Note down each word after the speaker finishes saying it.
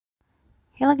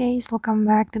Hello guys, welcome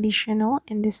back to the channel.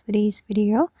 In today's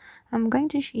video, I'm going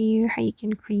to show you how you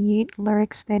can create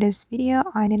lyric status video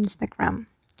on Instagram.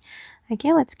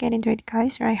 Okay, let's get into it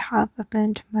guys. Here I have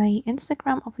opened my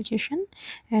Instagram application,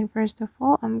 and first of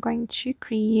all I'm going to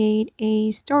create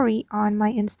a story on my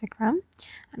Instagram.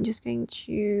 I'm just going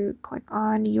to click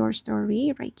on your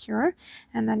story right here,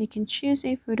 and then you can choose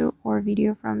a photo or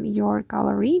video from your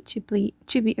gallery to be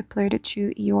uploaded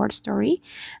to your story.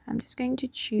 I'm just going to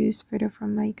choose photo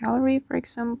from my gallery. For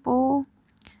example,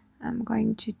 I'm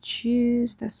going to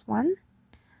choose this one.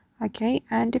 Okay,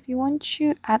 and if you want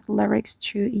to add lyrics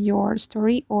to your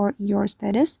story or your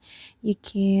status, you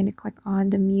can click on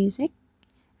the music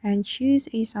and choose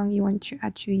a song you want to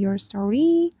add to your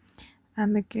story.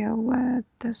 I'm gonna go with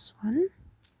this one.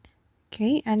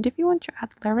 Okay, and if you want to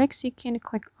add lyrics, you can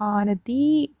click on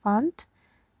the font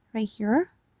right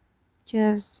here.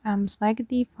 Just select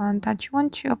the font that you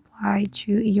want to apply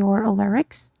to your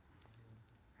lyrics.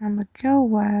 I'm gonna go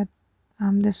with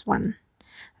this one.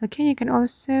 Okay, you can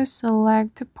also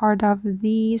select part of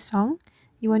the song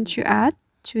you want to add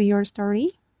to your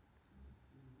story.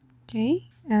 Okay,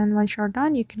 and once you're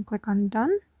done, you can click on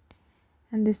done.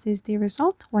 And this is the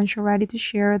result. Once you're ready to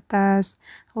share this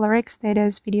lyric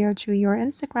status video to your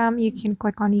Instagram, you can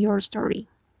click on your story.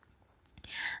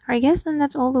 Alright guys, and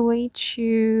that's all the way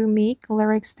to make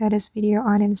lyric status video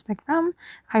on Instagram.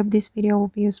 I hope this video will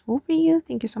be useful for you.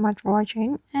 Thank you so much for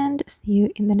watching, and see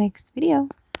you in the next video.